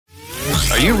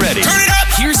you ready? Turn it up!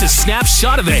 Here's a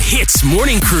snapshot of the Hits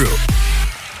Morning Crew.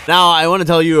 Now, I want to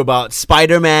tell you about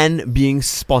Spider-Man being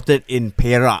spotted in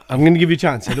Perak. I'm going to give you a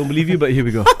chance. I don't believe you, but here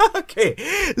we go. Okay,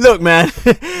 look, man.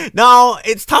 Now,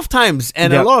 it's tough times,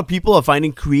 and Yep. a lot of people are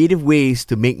finding creative ways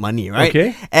to make money, right?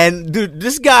 Okay. And dude,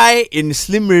 this guy in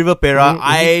Slim River, Perak,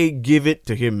 I give it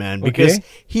to him, man, because Okay.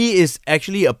 he is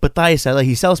actually a petai seller.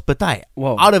 He sells petai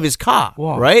Wow. out of his car,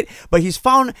 Wow. right? But he's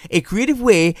found a creative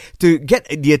way to get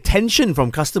the attention from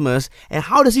customers. And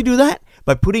how does he do that?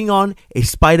 By putting on a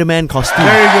Spider-Man costume.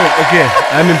 Very good. Okay,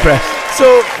 I'm impressed.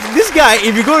 So this guy,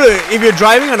 if you're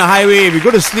driving on a highway, if you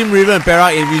go to Slim River in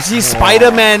Perak, if you see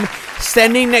Spider-Man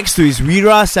standing next to his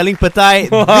Wira selling petai,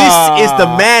 this is the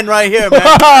man right here, man.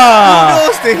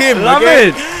 Kudos to him. Love okay?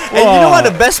 it. And you know what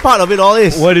the best part of it all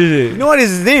is? What is it? You know what is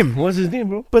his name? What's his name,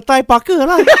 bro? Petai Parker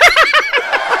lah.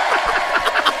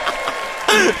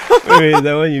 Wait,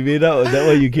 that one you made up? Or that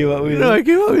one you came up with? No, I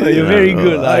came up with Oh, it. you're very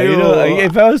good, lah. You know,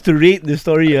 if I was to rate the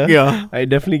story, Yeah. I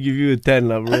definitely give you a 10,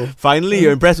 lah, bro. Finally,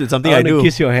 you're impressed with something I I want to do.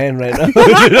 kiss your hand right now.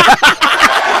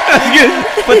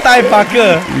 Petai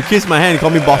Parker. You kiss my hand, call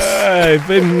me boss. Hey,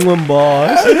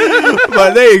 boss.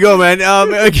 But there you go, man.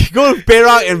 Okay, go to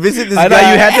Perak and visit this I guy.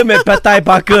 thought you had them at Petai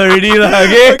Parker already, lah.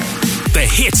 Okay. The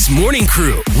Hits Morning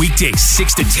Crew, weekdays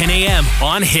 6 to 10 a.m.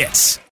 on Hits.